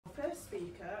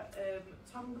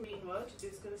Tom Greenwood,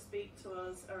 who's going to speak to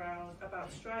us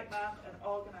about Strike Map and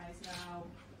Organise Now.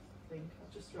 I think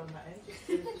I've just thrown that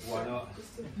in. Why not?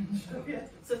 Yeah.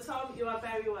 So Tom, you are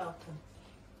very welcome.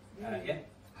 Yeah.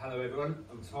 Hello everyone,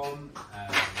 I'm Tom.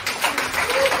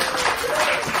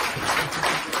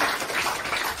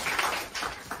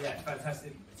 Yeah,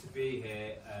 fantastic to be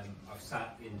here. I've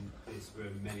sat in this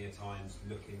room many a times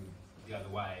looking the other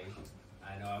way,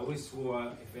 and I always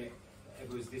swore if it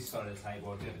was this side of the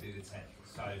table, I'd never do the tech.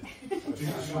 So I'll do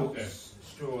the shortest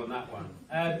straw on that one.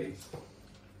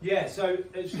 Yeah, so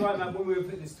at Strike Map, when we were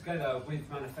putting this together with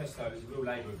Manifesto, it was a real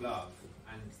labour of love.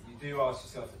 And you do ask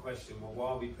yourself the question, well,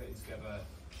 why are we putting together,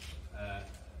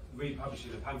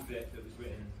 republishing a pamphlet that was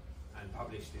written and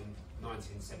published in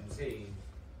 1917,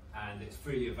 and it's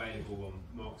freely available on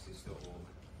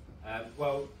Marxist.org.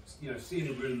 Well, you know, seeing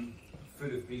a room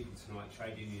full of people tonight,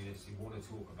 trade unionists who want to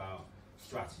talk about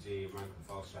strategy and rank and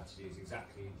file strategy is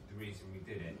exactly the reason we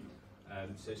did it.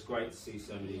 So it's great to see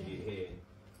so many of you here.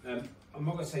 I'm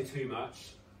not going to say too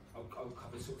much. I'll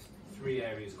cover sort of three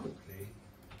areas quickly.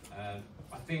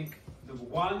 I think, number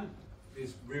one,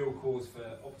 there's real cause for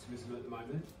optimism at the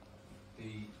moment.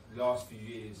 The last few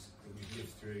years that we've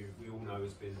lived through, we all know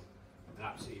has been an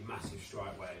absolutely massive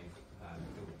strike wave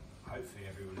that hopefully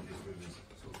everyone in this room has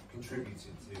sort of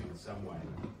contributed to in some way.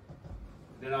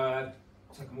 Then I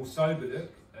take a more sober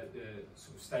look at the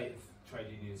sort of state of trade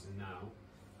unionism now,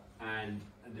 and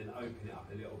then open it up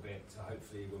a little bit to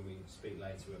hopefully when we speak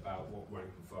later about what rank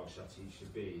and file strategy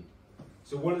should be.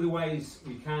 So one of the ways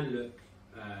we can look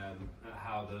at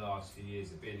how the last few years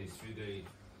have been is through the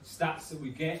stats that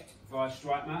we get via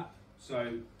Strike Map.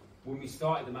 So when we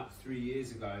started the map 3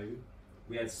 years ago,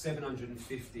 we had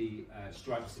 750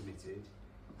 strikes submitted.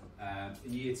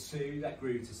 In year two, that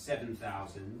grew to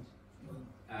 7,000.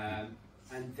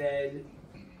 And then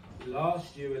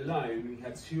last year alone, we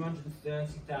had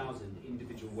 230,000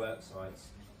 individual work sites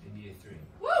in year three.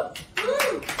 Woo!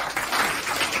 Woo!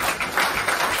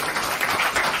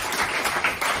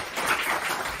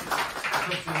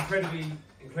 It's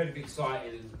incredibly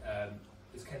exciting, and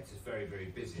it's kept us very, very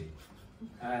busy.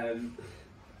 And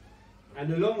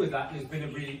along with that, there's been a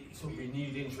really sort of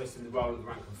renewed interest in the role of the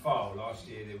rank and file. Last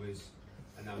year there was,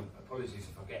 and apologies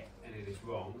if I get any of this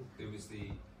wrong, there was the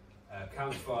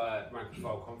Counterfire Rank and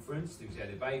File Conference, there was the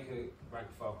Ellie Baker Rank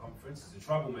and File Conference, there's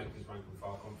the Troublemakers Rank and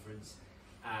File Conference,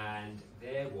 and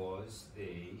there was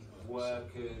the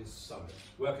Workers'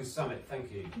 Summit, thank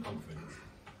you, conference.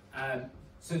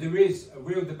 So there is a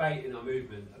real debate in our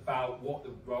movement about what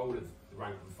the role of the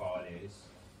rank and file is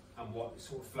and what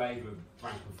sort of flavour of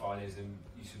rank and file is and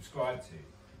you subscribe to.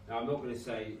 Now I'm not going to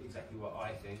say exactly what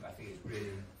I think it's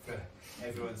really for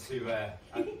everyone to,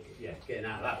 getting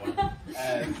out of that one.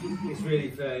 It's really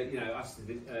for us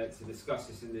to discuss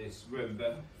this in this room,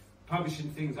 but publishing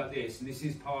things like this, and this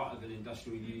is part of an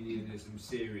industrial unionism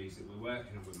series that we're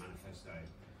working on with Manifesto,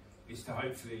 is to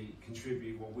hopefully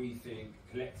contribute what we think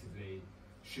collectively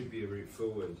should be a route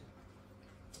forward.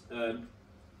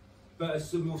 But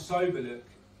as a more sober look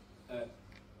at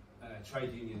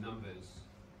trade union numbers,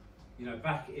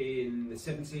 back in the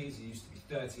 70s, there used to be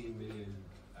 13 million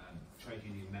trade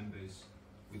union members,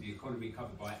 with the economy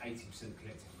covered by 80%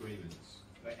 collective agreements.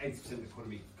 80% of the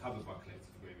economy covered by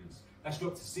collective agreements. That's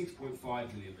dropped to 6.5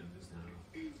 million members now,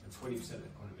 and 20% of the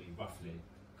economy, roughly,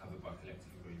 covered by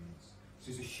collective agreements. So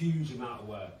it's a huge amount of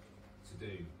work to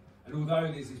do. And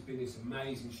although there's been this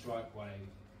amazing strike wave,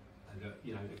 and that,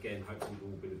 again, hopefully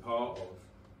we've all been a part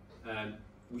of,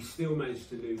 we still managed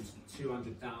to lose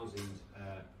 200,000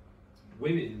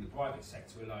 women in the private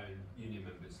sector alone, union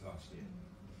members last year.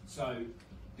 So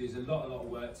there's a lot of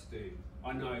work to do.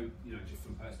 I know, just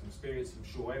from personal experience, I'm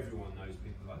sure everyone knows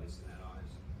people like this in their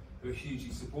lives, who are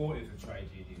hugely supportive of trade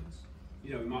unions.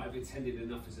 We might have attended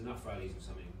enough is enough rallies or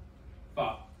something,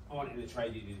 but aren't in a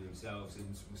trade union themselves and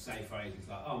will say phrases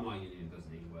like, oh, my union doesn't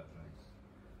need a workplace.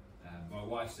 My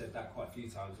wife said that quite a few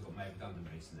times. I got made redundant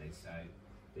recently, so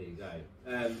there you go.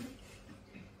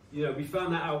 We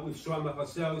found that out with Strike Map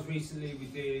ourselves recently. We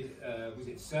did, a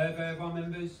survey of our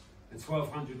members, and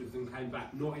 1,200 of them came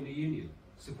back not in a union,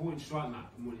 supporting Strike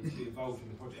Map and wanting to be involved in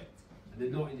the project, and they're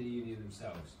not in the union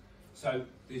themselves. So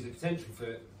there's a potential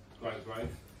for great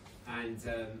growth, and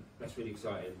that's really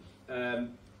exciting.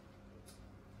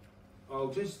 I'll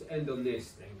just end on this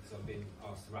thing because I've been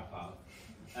asked to wrap up.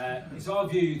 It's our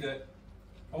view that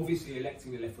obviously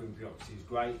electing a left-wing bureaucracy is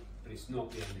great, but it's not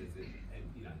the end of the,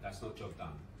 that's not job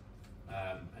done.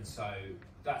 And so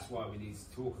that's why we need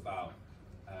to talk about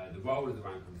the role of the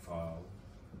rank and file,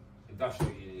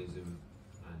 industrial unionism,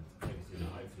 and everything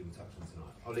that hopefully we touch on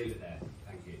tonight. I'll leave it there.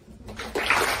 Thank you.